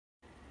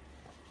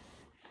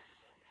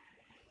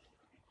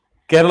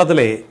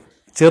കേരളത്തിലെ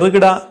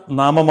ചെറുകിട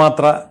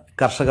നാമമാത്ര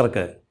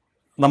കർഷകർക്ക്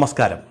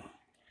നമസ്കാരം.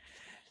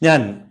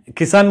 ഞാൻ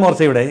കിസാൻ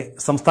മോർച്ചയുടെ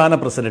സംസ്ഥാന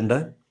പ്രസിഡന്റ്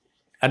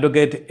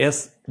അഡ്വക്കേറ്റ്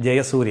എസ്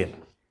ജയസൂര്യൻ.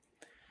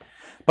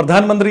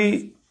 പ്രധാനമന്ത്രി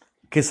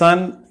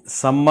കിസാൻ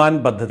സമ്മാൻ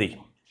പദ്ധതി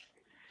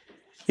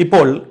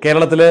ഇപ്പോൾ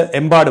കേരളത്തിൽ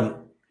എമ്പാടും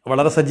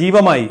വളരെ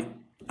സജീവമായി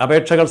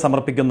അപേക്ഷകൾ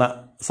സമർപ്പിക്കുന്ന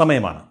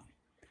സമയമാണ്.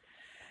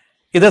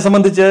 ഇതേ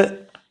സംബന്ധിച്ച്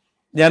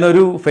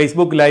ഞാനൊരു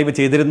ഫേസ്ബുക്ക് ലൈവ്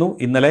ചെയ്തിരുന്നു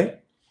ഇന്നലെ.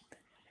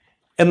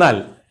 എന്നാൽ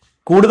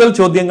കൂടുതൽ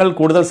ചോദ്യങ്ങൾ,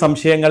 കൂടുതൽ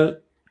സംശയങ്ങൾ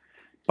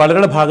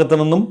പലരുടെ ഭാഗത്തു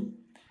നിന്നും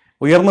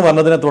ഉയർന്നു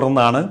വന്നതിനെ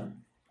തുടർന്നാണ്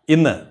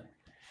ഇന്ന്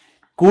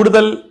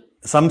കൂടുതൽ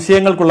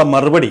സംശയങ്ങൾക്കുള്ള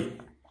മറുപടി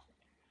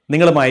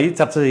നിങ്ങളുമായി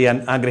ചർച്ച ചെയ്യാൻ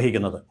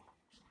ആഗ്രഹിക്കുന്നത്.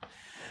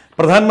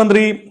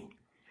 പ്രധാനമന്ത്രി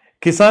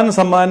കിസാൻ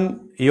സമ്മാൻ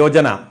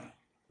യോജന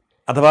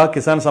അഥവാ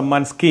കിസാൻ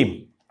സമ്മാൻ സ്കീം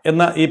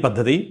എന്ന ഈ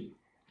പദ്ധതി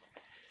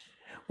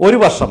ഒരു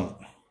വർഷം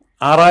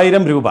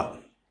 6000 രൂപ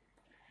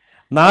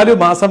 4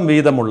 മാസം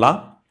വീതമുള്ള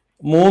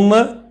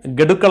 3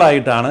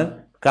 ഗഡുക്കളായിട്ടാണ്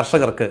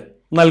കർഷകർക്ക്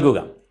നൽകുക.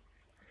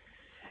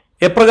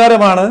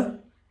 എപ്രകാരമാണ്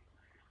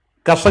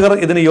കർഷകർ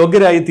ഇതിന്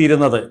യോഗ്യരായി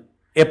തീരുന്നത്,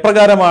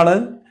 എപ്രകാരമാണ്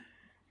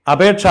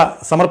അപേക്ഷ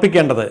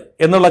സമർപ്പിക്കേണ്ടത്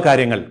എന്നുള്ള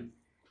കാര്യങ്ങൾ,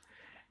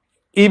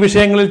 ഈ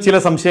വിഷയങ്ങളിൽ ചില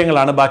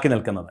സംശയങ്ങളാണ് ബാക്കി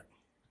നിൽക്കുന്നത്.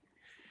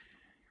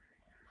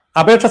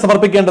 അപേക്ഷ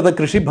സമർപ്പിക്കേണ്ടത്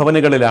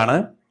കൃഷിഭവനുകളിലാണ്.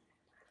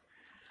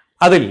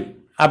 അതിൽ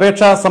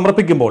അപേക്ഷ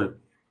സമർപ്പിക്കുമ്പോൾ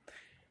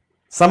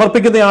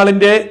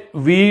സമർപ്പിക്കുന്നയാളിൻ്റെ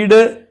വീട്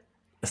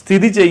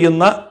സ്ഥിതി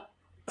ചെയ്യുന്ന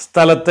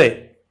സ്ഥലത്തെ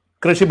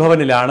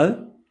കൃഷിഭവനിലാണ്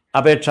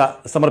അപേക്ഷ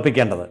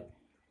സമർപ്പിക്കേണ്ടത്.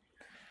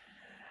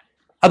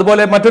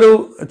 അതുപോലെ മറ്റൊരു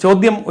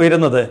ചോദ്യം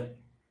ഉയരുന്നത്,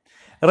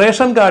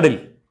 റേഷൻ കാർഡിൽ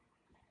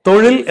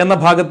തൊഴിൽ എന്ന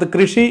ഭാഗത്ത്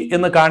കൃഷി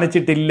എന്ന്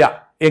കാണിച്ചിട്ടില്ല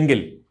എങ്കിൽ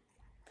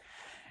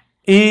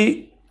ഈ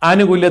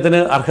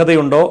ആനുകൂല്യത്തിന്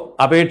അർഹതയുണ്ടോ,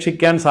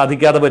 അപേക്ഷിക്കാൻ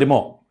സാധിക്കാതെ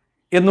വരുമോ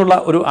എന്നുള്ള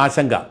ഒരു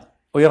ആശങ്ക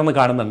ഉയർന്നു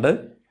കാണുന്നുണ്ട്.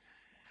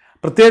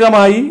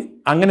 പ്രത്യേകമായി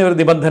അങ്ങനെ ഒരു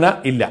നിബന്ധന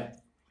ഇല്ല.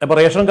 അപ്പോൾ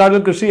റേഷൻ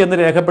കാർഡിൽ കൃഷി എന്ന്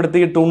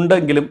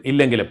രേഖപ്പെടുത്തിയിട്ടുണ്ടെങ്കിലും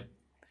ഇല്ലെങ്കിലും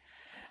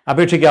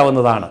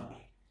അപേക്ഷിക്കാവുന്നതാണ്.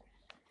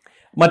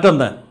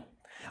 മറ്റൊന്ന്,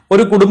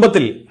 ഒരു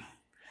കുടുംബത്തിൽ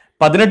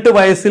 18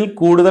 വയസ്സിൽ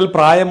കൂടുതൽ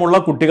പ്രായമുള്ള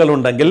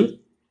കുട്ടികളുണ്ടെങ്കിൽ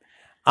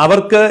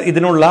അവർക്ക്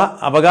ഇതിനുള്ള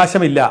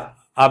അവകാശമില്ല,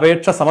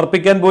 അപേക്ഷ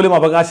സമർപ്പിക്കാൻ പോലും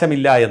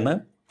അവകാശമില്ല എന്ന്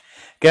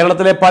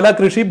കേരളത്തിലെ പല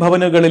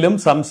കൃഷിഭവനുകളിലും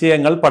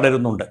സംശയങ്ങൾ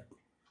പടരുന്നുണ്ട്.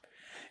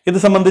 ഇത്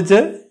സംബന്ധിച്ച്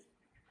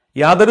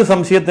യാതൊരു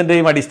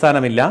സംശയത്തിൻ്റെയും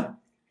അടിസ്ഥാനമില്ല.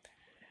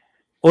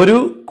 ഒരു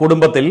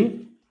കുടുംബത്തിൽ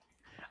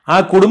ആ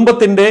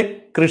കുടുംബത്തിൻ്റെ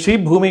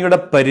കൃഷിഭൂമിയുടെ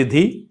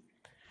പരിധി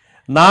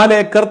 4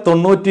 ഏക്കർ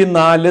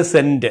 94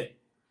 സെന്റ്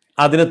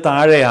അതിന്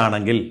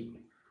താഴെയാണെങ്കിൽ,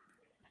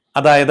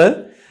 അതായത്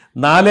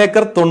 4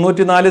 ഏക്കർ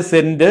 94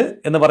 സെന്റ്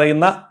എന്ന്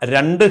പറയുന്ന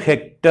 2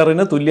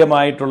 ഹെക്ടറിന്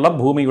തുല്യമായിട്ടുള്ള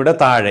ഭൂമിയുടെ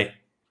താഴെ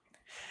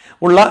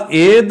ഉള്ള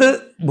ഏത്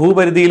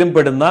ഭൂപരിധിയിലും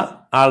പെടുന്ന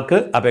ആൾക്ക്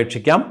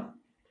അപേക്ഷിക്കാം.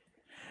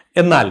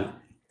 എന്നാൽ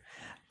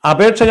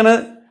അപേക്ഷകന്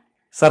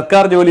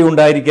സർക്കാർ ജോലി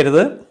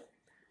ഉണ്ടായിരിക്കരുത്,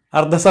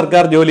 അർദ്ധ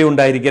സർക്കാർ ജോലി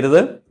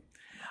ഉണ്ടായിരിക്കരുത്,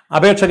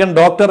 അപേക്ഷകൻ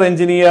ഡോക്ടർ,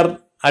 എഞ്ചിനീയർ,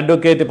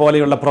 അഡ്വക്കേറ്റ്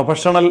പോലെയുള്ള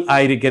പ്രൊഫഷണൽ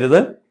ആയിരിക്കരുത്,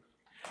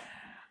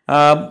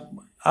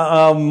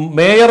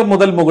 മേയർ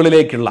മുതൽ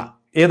മുകളിലേക്കുള്ള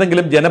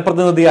ഏതെങ്കിലും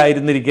ജനപ്രതിനിധി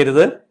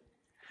ആയിരുന്നിരിക്കരുത്,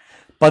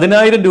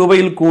 10,000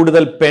 രൂപയിൽ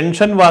കൂടുതൽ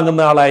പെൻഷൻ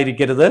വാങ്ങുന്ന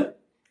ആളായിരിക്കരുത്,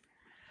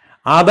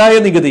 ആദായ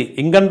നികുതി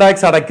ഇൻകം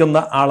ടാക്സ് അടയ്ക്കുന്ന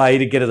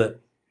ആളായിരിക്കരുത്.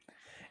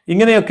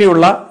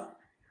 ഇങ്ങനെയൊക്കെയുള്ള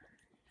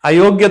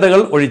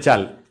അയോഗ്യതകൾ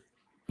ഒഴിച്ചാൽ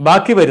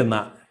ബാക്കി വരുന്ന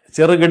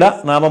ചെറുകിട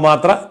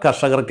നാമമാത്ര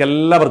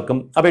കർഷകർക്കെല്ലാവർക്കും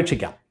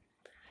അപേക്ഷിക്കാം.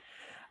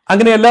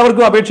 അങ്ങനെ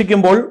എല്ലാവർക്കും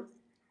അപേക്ഷിക്കുമ്പോൾ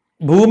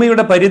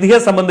ഭൂമിയുടെ പരിധിയെ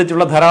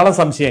സംബന്ധിച്ചുള്ള ധാരാളം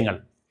സംശയങ്ങൾ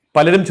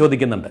പലരും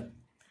ചോദിക്കുന്നുണ്ട്.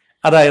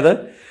 അതായത്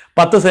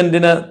 10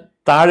 സെന്റിന്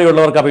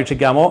താഴെയുള്ളവർക്ക്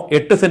അപേക്ഷിക്കാമോ,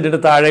 8 സെന്റിന്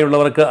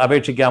താഴെയുള്ളവർക്ക്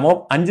അപേക്ഷിക്കാമോ,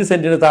 5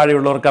 സെന്റിന്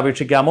താഴെയുള്ളവർക്ക്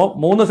അപേക്ഷിക്കാമോ,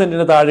 3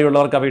 സെന്റിന്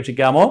താഴെയുള്ളവർക്ക്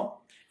അപേക്ഷിക്കാമോ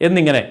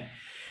എന്നിങ്ങനെ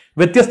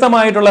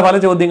വ്യത്യസ്തമായിട്ടുള്ള പല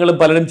ചോദ്യങ്ങളും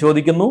പലരും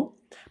ചോദിക്കുന്നു.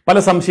 പല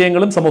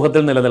സംശയങ്ങളും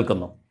സമൂഹത്തിൽ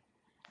നിലനിൽക്കുന്നു.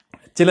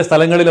 ചില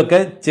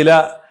സ്ഥലങ്ങളിലൊക്കെ ചില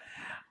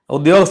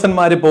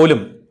ഉദ്യോഗസ്ഥന്മാർ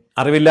പോലും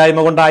അറിവില്ലായ്മ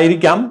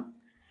കൊണ്ടായിരിക്കാം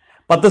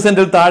 10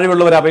 സെന്റിൽ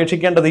താഴെയുള്ളവർ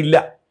അപേക്ഷിക്കേണ്ടതില്ല,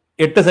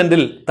 8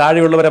 സെന്റിൽ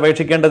താഴെയുള്ളവർ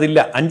അപേക്ഷിക്കേണ്ടതില്ല,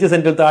 5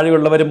 സെന്റിൽ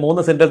താഴെയുള്ളവരും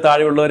 3 സെന്റിൽ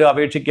താഴെയുള്ളവരും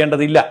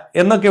അപേക്ഷിക്കേണ്ടതില്ല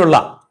എന്നൊക്കെയുള്ള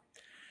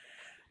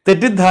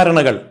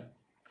തെറ്റിദ്ധാരണകൾ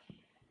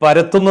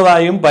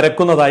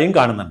പരക്കുന്നതായും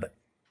കാണുന്നുണ്ട്.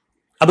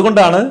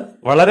 അതുകൊണ്ടാണ്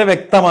വളരെ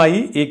വ്യക്തമായി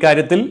ഈ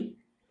കാര്യത്തിൽ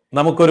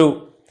നമുക്കൊരു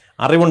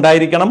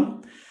അറിവുണ്ടായിരിക്കണം.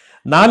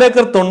 4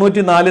 ഏക്കർ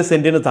 94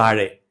 സെന്റിന്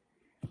താഴെ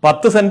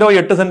 10 സെന്റോ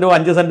 8 സെന്റോ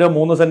 5 സെന്റോ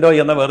 3 സെന്റോ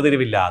എന്ന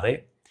വേർതിരിവില്ലാതെ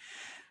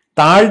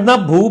താഴ്ന്ന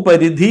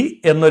ഭൂപരിധി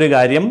എന്നൊരു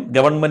കാര്യം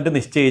ഗവൺമെന്റ്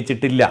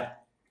നിശ്ചയിച്ചിട്ടില്ല.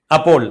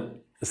 അപ്പോൾ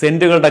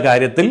സെന്റുകളുടെ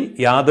കാര്യത്തിൽ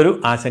യാതൊരു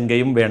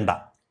ആശങ്കയും വേണ്ട.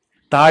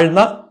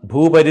 താഴ്ന്ന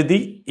ഭൂപരിധി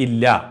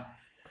ഇല്ല.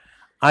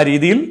 ആ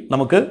രീതിയിൽ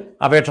നമുക്ക്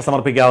അപേക്ഷ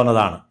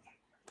സമർപ്പിക്കാവുന്നതാണ്.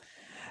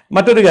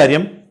 മറ്റൊരു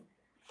കാര്യം,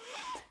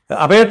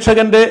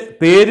 അപേക്ഷകന്റെ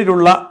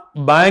പേരിലുള്ള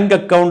ബാങ്ക്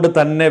അക്കൗണ്ട്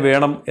തന്നെ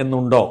വേണം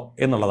എന്നുണ്ടോ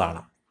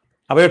എന്നുള്ളതാണ്.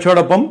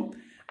 അപേക്ഷയോടൊപ്പം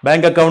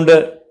ബാങ്ക് അക്കൗണ്ട്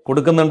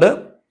കൊടുക്കുന്നുണ്ട്,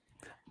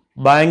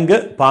 ബാങ്ക്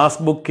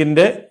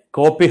പാസ്ബുക്കിന്റെ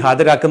കോപ്പി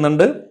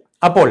ഹാജരാക്കുന്നുണ്ട്.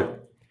 അപ്പോൾ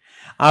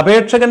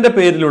അപേക്ഷകന്റെ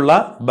പേരിലുള്ള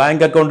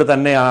ബാങ്ക് അക്കൗണ്ട്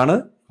തന്നെയാണ്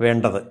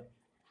വേണ്ടത്.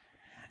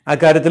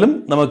 അക്കാര്യത്തിലും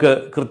നമുക്ക്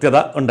കൃത്യത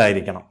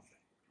ഉണ്ടായിരിക്കണം.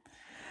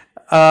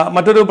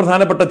 മറ്റൊരു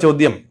പ്രധാനപ്പെട്ട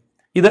ചോദ്യം,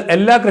 ഇത്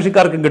എല്ലാ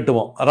കൃഷിക്കാർക്കും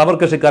കിട്ടുമോ? റബ്ബർ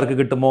കൃഷിക്കാർക്ക്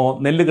കിട്ടുമോ?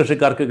 നെല്ല്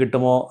കൃഷിക്കാർക്ക്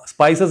കിട്ടുമോ?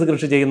 സ്പൈസസ്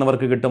കൃഷി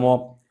ചെയ്യുന്നവർക്ക് കിട്ടുമോ?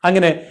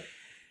 അങ്ങനെ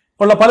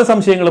ഉള്ള പല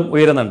സംശയങ്ങളും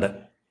ഉയരുന്നുണ്ട്.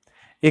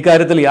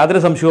 ഇക്കാര്യത്തിൽ യാതൊരു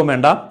സംശയവും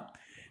വേണ്ട.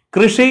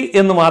 കൃഷി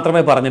എന്ന്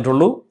മാത്രമേ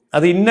പറഞ്ഞിട്ടുള്ളൂ.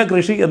 അത് ഇന്ന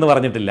കൃഷി എന്ന്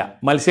പറഞ്ഞിട്ടില്ല.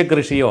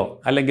 മത്സ്യകൃഷിയോ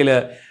അല്ലെങ്കിൽ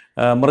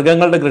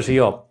മൃഗങ്ങളുടെ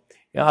കൃഷിയോ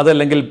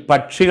അതല്ലെങ്കിൽ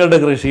പക്ഷികളുടെ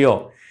കൃഷിയോ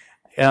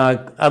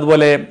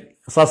അതുപോലെ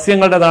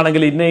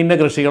സസ്യങ്ങളുടേതാണെങ്കിൽ ഇന്ന ഇന്ന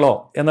കൃഷികളോ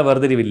എന്ന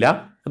വേർതിരിവില്ല.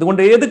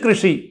 അതുകൊണ്ട് ഏത്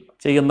കൃഷി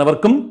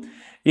ചെയ്യുന്നവർക്കും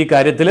ഈ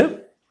കാര്യത്തിൽ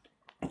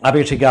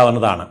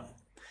അപേക്ഷിക്കാവുന്നതാണ്.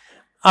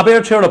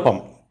 അപേക്ഷയോടൊപ്പം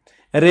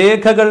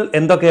രേഖകൾ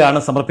എന്തൊക്കെയാണ്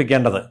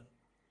സമർപ്പിക്കേണ്ടത്?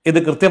 ഇത്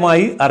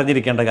കൃത്യമായി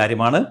അറിഞ്ഞിരിക്കേണ്ട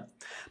കാര്യമാണ്.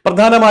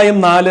 പ്രധാനമായും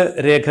 4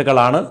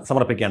 രേഖകളാണ്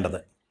സമർപ്പിക്കേണ്ടത്.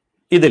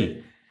 ഇതിൽ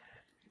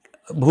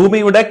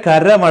ഭൂമിയുടെ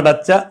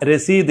കരമടച്ച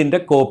രസീതിൻ്റെ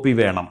കോപ്പി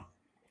വേണം.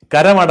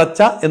 കരമടച്ച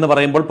എന്ന്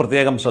പറയുമ്പോൾ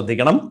പ്രത്യേകം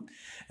ശ്രദ്ധിക്കണം.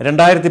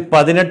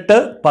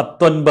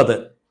 2018-19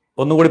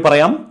 ഒന്നുകൂടി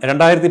പറയാം,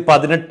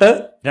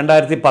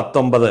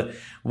 2018-2019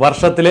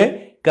 വർഷത്തിലെ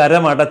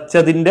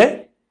കരമടച്ചതിൻ്റെ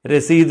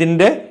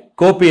രസീതിൻ്റെ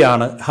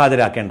കോപ്പിയാണ്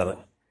ഹാജരാക്കേണ്ടത്.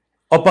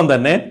 ഒപ്പം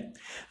തന്നെ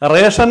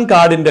റേഷൻ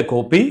കാർഡിൻ്റെ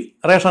കോപ്പി,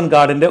 റേഷൻ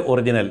കാർഡിൻ്റെ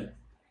ഒറിജിനൽ.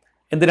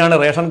 എന്തിനാണ്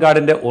റേഷൻ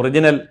കാർഡിൻ്റെ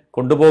ഒറിജിനൽ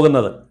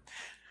കൊണ്ടുപോകുന്നത്?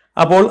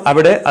 അപ്പോൾ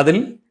അവിടെ അതിൽ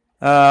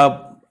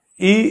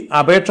ഈ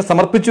അപേക്ഷ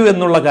സമർപ്പിച്ചു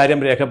എന്നുള്ള കാര്യം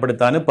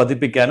രേഖപ്പെടുത്താനും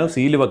പതിപ്പിക്കാനും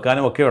സീല്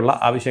വെക്കാനും ഒക്കെയുള്ള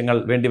ആവശ്യങ്ങൾ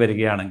വേണ്ടി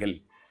വരികയാണെങ്കിൽ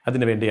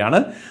അതിനു വേണ്ടിയാണ്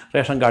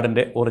റേഷൻ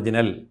കാർഡിൻ്റെ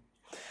ഒറിജിനൽ.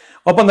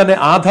 ഒപ്പം തന്നെ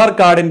ആധാർ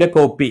കാർഡിൻ്റെ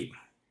കോപ്പി.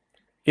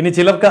 ഇനി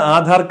ചിലർക്ക്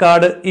ആധാർ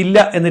കാർഡ് ഇല്ല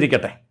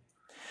എന്നിരിക്കട്ടെ.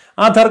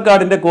 ആധാർ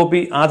കാർഡിൻ്റെ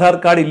കോപ്പി, ആധാർ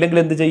കാർഡ് ഇല്ലെങ്കിൽ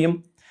എന്ത് ചെയ്യും?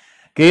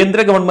 കേന്ദ്ര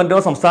ഗവൺമെന്റോ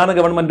സംസ്ഥാന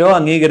ഗവൺമെന്റോ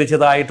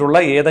അംഗീകരിച്ചതായിട്ടുള്ള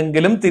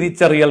ഏതെങ്കിലും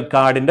തിരിച്ചറിയൽ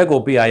കാർഡിൻ്റെ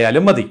കോപ്പി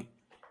ആയാലും മതി.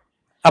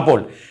 അപ്പോൾ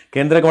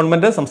കേന്ദ്ര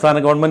ഗവൺമെന്റ് സംസ്ഥാന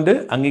ഗവൺമെന്റ്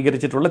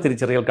അംഗീകരിച്ചിട്ടുള്ള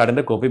തിരിച്ചറിയൽ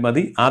കാർഡിൻ്റെ കോപ്പി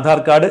മതി. ആധാർ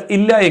കാർഡ്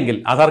ഇല്ല എങ്കിൽ,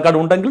 ആധാർ കാർഡ്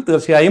ഉണ്ടെങ്കിൽ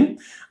തീർച്ചയായും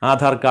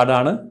ആധാർ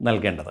കാർഡാണ്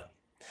നൽകേണ്ടത്.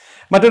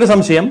 മറ്റൊരു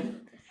സംശയം,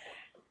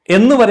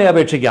 എന്ന് വരെ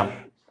അപേക്ഷിക്കാം?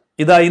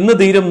 ഇതാ ഇന്ന്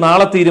തീരും,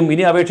 നാളെ തീരും,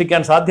 ഇനി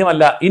അപേക്ഷിക്കാൻ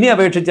സാധ്യമല്ല, ഇനി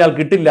അപേക്ഷിച്ചാൽ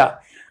കിട്ടില്ല,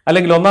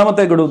 അല്ലെങ്കിൽ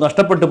ഒന്നാമത്തെ ഗഡു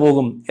നഷ്ടപ്പെട്ടു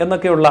പോകും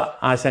എന്നൊക്കെയുള്ള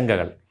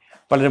ആശങ്കകൾ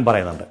പലരും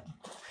പറയുന്നുണ്ട്.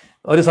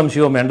 ഒരു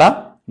സംശയവും വേണ്ട.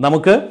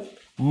 നമുക്ക്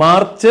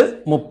മാർച്ച്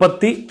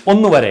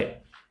 31 വരെ,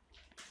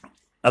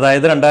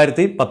 അതായത്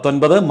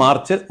 2019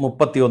 മാർച്ച്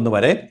 31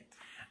 വരെ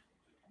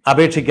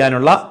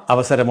അപേക്ഷിക്കാനുള്ള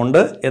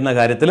അവസരമുണ്ട് എന്ന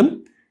കാര്യത്തിലും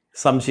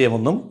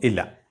സംശയമൊന്നും ഇല്ല.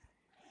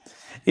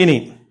 ഇനി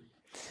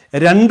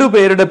 2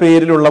 പേരുടെ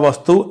പേരിലുള്ള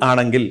വസ്തു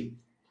ആണെങ്കിൽ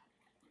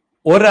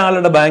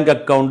ഒരാളുടെ ബാങ്ക്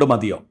അക്കൗണ്ട്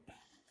മതിയോ?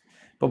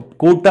 ഇപ്പം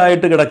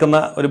കൂട്ടായിട്ട് കിടക്കുന്ന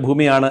ഒരു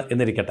ഭൂമിയാണ്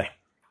എന്നിരിക്കട്ടെ.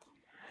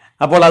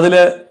 അപ്പോൾ അതിൽ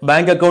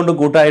ബാങ്ക് അക്കൗണ്ട്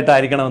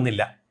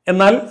കൂട്ടായിട്ടായിരിക്കണമെന്നില്ല.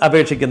 എന്നാൽ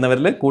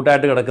അപേക്ഷിക്കുന്നവരിൽ,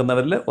 കൂട്ടായിട്ട്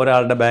കിടക്കുന്നവരിൽ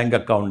ഒരാളുടെ ബാങ്ക്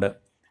അക്കൗണ്ട്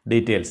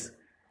ഡീറ്റെയിൽസ്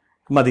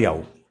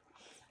മതിയാവും.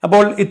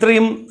 അപ്പോൾ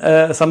ഇത്രയും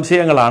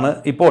സംശയങ്ങളാണ്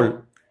ഇപ്പോൾ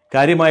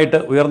കാര്യമായിട്ട്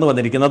ഉയർന്നു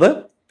വന്നിരിക്കുന്നത്.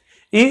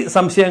 ഈ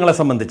സംശയങ്ങളെ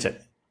സംബന്ധിച്ച്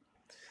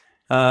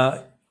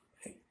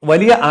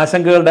വലിയ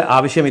ആശങ്കകളുടെ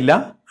ആവശ്യമില്ല.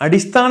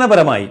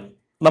 അടിസ്ഥാനപരമായി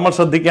നമ്മൾ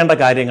ശ്രദ്ധിക്കേണ്ട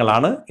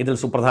കാര്യങ്ങളാണ് ഇതിൽ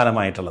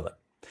സുപ്രധാനമായിട്ടുള്ളത്.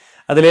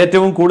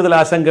 അതിലേറ്റവും കൂടുതൽ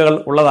ആശങ്കകൾ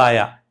ഉള്ളതായ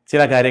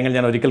ചില കാര്യങ്ങൾ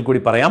ഞാൻ ഒരിക്കൽ കൂടി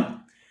പറയാം.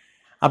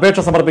 അപേക്ഷ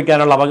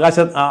സമർപ്പിക്കാനുള്ള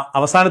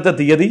അവസാനത്തെ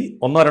തീയതി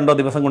 1-2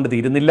 ദിവസം കൊണ്ട്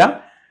തീരുന്നില്ല.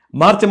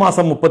 മാർച്ച്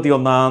മാസം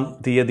 31-ാം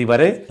തീയതി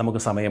വരെ നമുക്ക്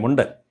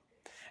സമയമുണ്ട്.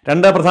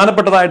 2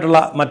 പ്രധാനപ്പെട്ടതായിട്ടുള്ള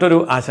മറ്റൊരു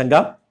ആശങ്ക,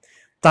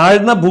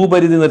 താഴ്ന്ന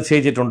ഭൂപരിധി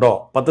നിശ്ചയിച്ചിട്ടുണ്ടോ?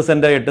 10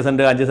 സെന്റ്, 8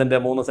 സെന്റ്, 5 സെന്റ്,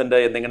 3 സെന്റ്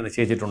എന്നിങ്ങനെ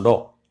നിശ്ചയിച്ചിട്ടുണ്ടോ?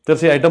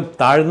 തീർച്ചയായിട്ടും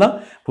താഴ്ന്ന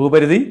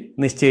ഭൂപരിധി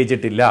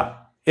നിശ്ചയിച്ചിട്ടില്ല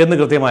എന്ന്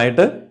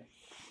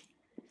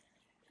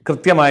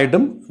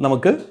കൃത്യമായിട്ടും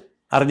നമുക്ക്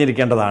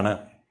അറിഞ്ഞിരിക്കേണ്ടതാണ്.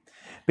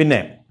 പിന്നെ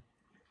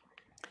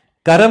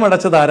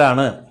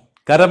കരമടച്ചതാരാണ്?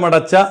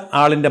 കരമടച്ച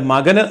ആളിൻ്റെ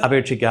മകന്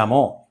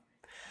അപേക്ഷിക്കാമോ?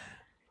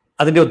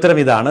 അതിൻ്റെ ഉത്തരം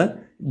ഇതാണ്: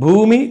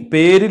 ഭൂമി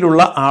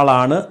പേരിലുള്ള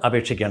ആളാണ്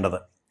അപേക്ഷിക്കേണ്ടത്.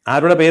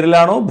 ആരുടെ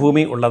പേരിലാണോ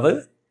ഭൂമി ഉള്ളത്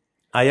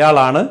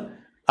അയാളാണ്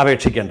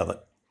അപേക്ഷിക്കേണ്ടത്.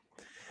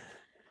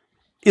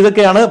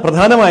 ഇതൊക്കെയാണ്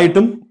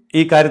പ്രധാനമായിട്ടും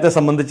ഈ കാര്യത്തെ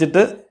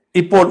സംബന്ധിച്ചിട്ട്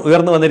ഇപ്പോൾ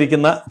ഉയർന്നു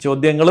വന്നിരിക്കുന്ന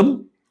ചോദ്യങ്ങളും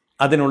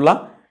അതിനുള്ള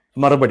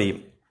മറുപടിയും.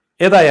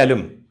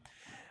 ഏതായാലും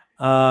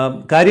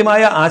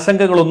കാര്യമായ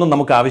ആശങ്കകളൊന്നും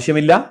നമുക്ക്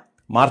ആവശ്യമില്ല.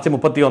 മാർച്ച്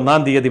 31-ാം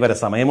തീയതി വരെ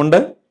സമയമുണ്ട്.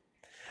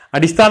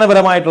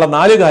 അടിസ്ഥാനപരമായിട്ടുള്ള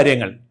 4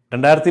 കാര്യങ്ങൾ: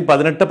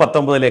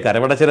 2018-19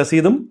 കരമടച്ച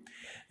രസീതും,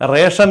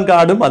 റേഷൻ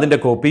കാർഡും അതിൻ്റെ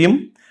കോപ്പിയും,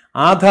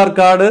 ആധാർ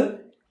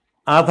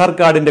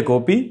കാർഡിൻ്റെ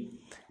കോപ്പി,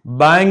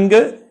 ബാങ്ക്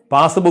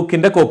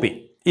പാസ്ബുക്കിൻ്റെ കോപ്പി.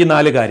 ഈ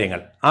 4 കാര്യങ്ങൾ.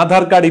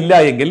 ആധാർ കാർഡ് ഇല്ല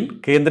എങ്കിൽ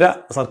കേന്ദ്ര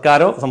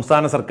സർക്കാരോ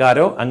സംസ്ഥാന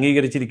സർക്കാരോ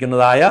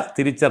അംഗീകരിച്ചിരിക്കുന്നതായ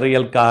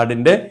തിരിച്ചറിയൽ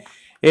കാർഡിൻ്റെ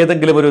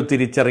ഏതെങ്കിലും ഒരു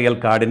തിരിച്ചറിയൽ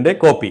കാർഡിൻ്റെ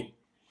കോപ്പി.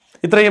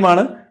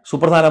 ഇത്രയുമാണ്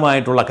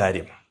സുപ്രധാനമായിട്ടുള്ള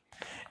കാര്യം.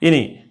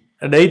 ഇനി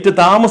ഡേറ്റ്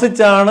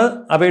താമസിച്ചാണ്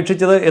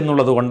അപേക്ഷിച്ചത്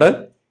എന്നുള്ളത് കൊണ്ട്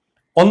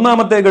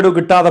 1-ാമത്തെ ഗഡു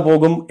കിട്ടാതെ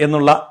പോകും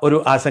എന്നുള്ള ഒരു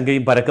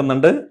ആശങ്കയും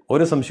പരക്കുന്നുണ്ട്.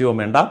 ഒരു സംശയവും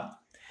വേണ്ട.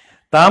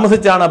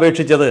 താമസിച്ചാണ്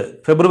അപേക്ഷിച്ചത്,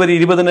 ഫെബ്രുവരി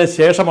 20-ന്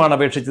ശേഷമാണ്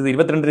അപേക്ഷിച്ചത്,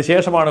 22-ന്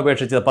ശേഷമാണ്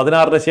അപേക്ഷിച്ചത്,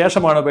 16-ന്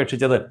ശേഷമാണ്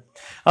അപേക്ഷിച്ചത്,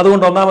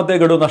 അതുകൊണ്ട് 1-ാമത്തെ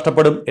ഗഡു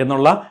നഷ്ടപ്പെടും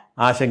എന്നുള്ള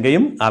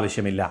ആശങ്കയും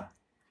ആവശ്യമില്ല.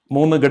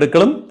 3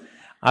 ഗഡുക്കളും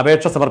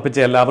അപേക്ഷ സമർപ്പിച്ച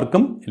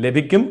എല്ലാവർക്കും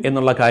ലഭിക്കും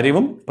എന്നുള്ള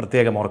കാര്യവും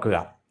പ്രത്യേകം ഓർക്കുക.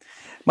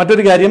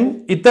 മറ്റൊരു കാര്യം,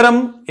 ഇത്തരം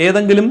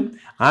ഏതെങ്കിലും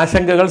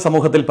ആശങ്കകൾ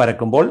സമൂഹത്തിൽ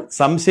പരക്കുമ്പോൾ,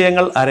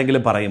 സംശയങ്ങൾ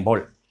ആരെങ്കിലും പറയുമ്പോൾ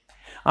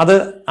അത്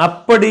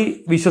അപ്പടി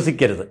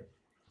വിശ്വസിക്കരുത്.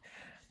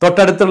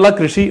 തൊട്ടടുത്തുള്ള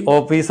കൃഷി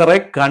ഓഫീസറെ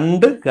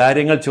കണ്ട്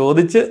കാര്യങ്ങൾ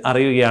ചോദിച്ച്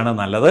അറിയുകയാണ്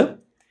നല്ലത്.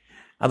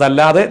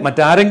 അതല്ലാതെ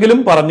മറ്റാരെങ്കിലും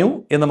പറഞ്ഞു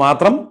എന്ന്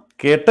മാത്രം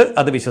കേട്ട്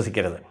അത്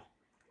വിശ്വസിക്കരുത്.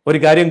 ഒരു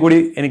കാര്യം കൂടി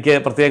എനിക്ക്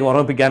പ്രത്യേകം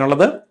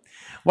ഓർമ്മിപ്പിക്കാനുള്ളത്,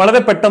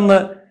 വളരെ പെട്ടെന്ന്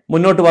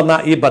മുന്നോട്ട് വന്ന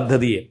ഈ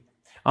പദ്ധതിയെ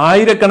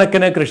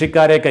ആയിരക്കണക്കിന്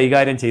കൃഷിക്കാരെ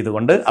കൈകാര്യം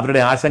ചെയ്തുകൊണ്ട്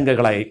അവരുടെ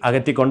ആശങ്കകളായി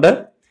അകറ്റിക്കൊണ്ട്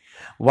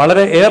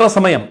വളരെ ഏറെ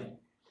സമയം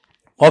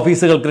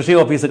കൃഷി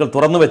ഓഫീസുകൾ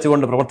തുറന്നു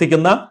വെച്ചുകൊണ്ട്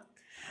പ്രവർത്തിക്കുന്ന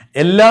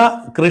എല്ലാ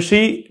കൃഷി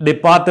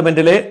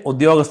ഡിപ്പാർട്ട്മെന്റിലെ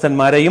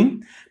ഉദ്യോഗസ്ഥന്മാരെയും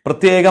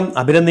പ്രത്യേകം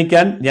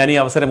അഭിനന്ദിക്കാൻ ഞാൻ ഈ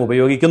അവസരം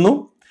ഉപയോഗിക്കുന്നു.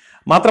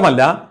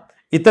 മാത്രമല്ല,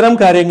 ഇത്തരം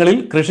കാര്യങ്ങളിൽ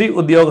കൃഷി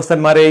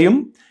ഉദ്യോഗസ്ഥന്മാരെയും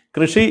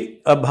കൃഷി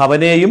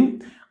ഭവനെയും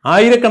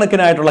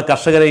ആയിരക്കണക്കിനായിട്ടുള്ള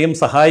കർഷകരെയും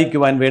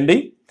സഹായിക്കുവാൻ വേണ്ടി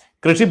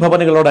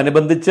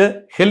കൃഷിഭവനുകളോടനുബന്ധിച്ച്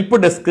ഹെൽപ്പ്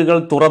ഡെസ്കുകൾ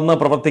തുറന്ന്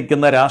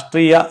പ്രവർത്തിക്കുന്ന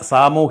രാഷ്ട്രീയ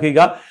സാമൂഹിക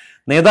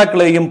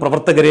നേതാക്കളെയും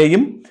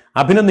പ്രവർത്തകരെയും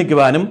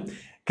അഭിനന്ദിക്കുവാനും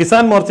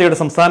കിസാൻ മോർച്ചയുടെ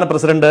സംസ്ഥാന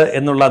പ്രസിഡന്റ്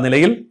എന്നുള്ള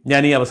നിലയിൽ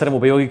ഞാൻ ഈ അവസരം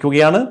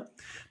ഉപയോഗിക്കുകയാണ്.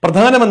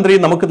 പ്രധാനമന്ത്രി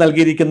നമുക്ക്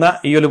നൽകിയിരിക്കുന്ന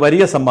ഈ ഒരു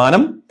വലിയ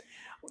സമ്മാനം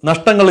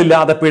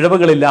നഷ്ടങ്ങളില്ലാതെ,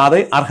 പിഴവുകളില്ലാതെ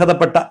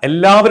അർഹതപ്പെട്ട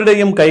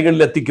എല്ലാവരുടെയും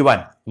കൈകളിൽ എത്തിക്കുവാൻ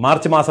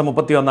മാർച്ച് മാസം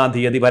 31-ാം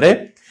തീയതി വരെ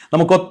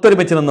നമുക്ക്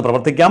ഒത്തൊരുമിച്ച് നിന്ന്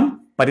പ്രവർത്തിക്കാം,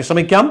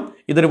 പരിശ്രമിക്കാം.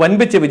 ഇതൊരു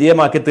വൻപിച്ച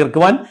വിജയമാക്കി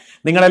തീർക്കുവാൻ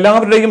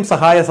നിങ്ങളെല്ലാവരുടെയും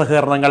സഹായ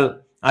സഹകരണങ്ങൾ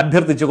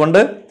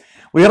അഭ്യർത്ഥിച്ചുകൊണ്ട്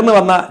ഉയർന്നു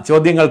വന്ന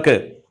ചോദ്യങ്ങൾക്ക്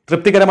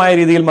തൃപ്തികരമായ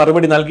രീതിയിൽ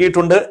മറുപടി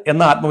നൽകിയിട്ടുണ്ട്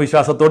എന്ന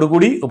ആത്മവിശ്വാസത്തോടു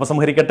കൂടി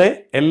ഉപസംഹരിക്കട്ടെ.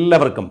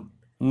 എല്ലാവർക്കും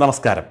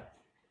നമസ്കാരം.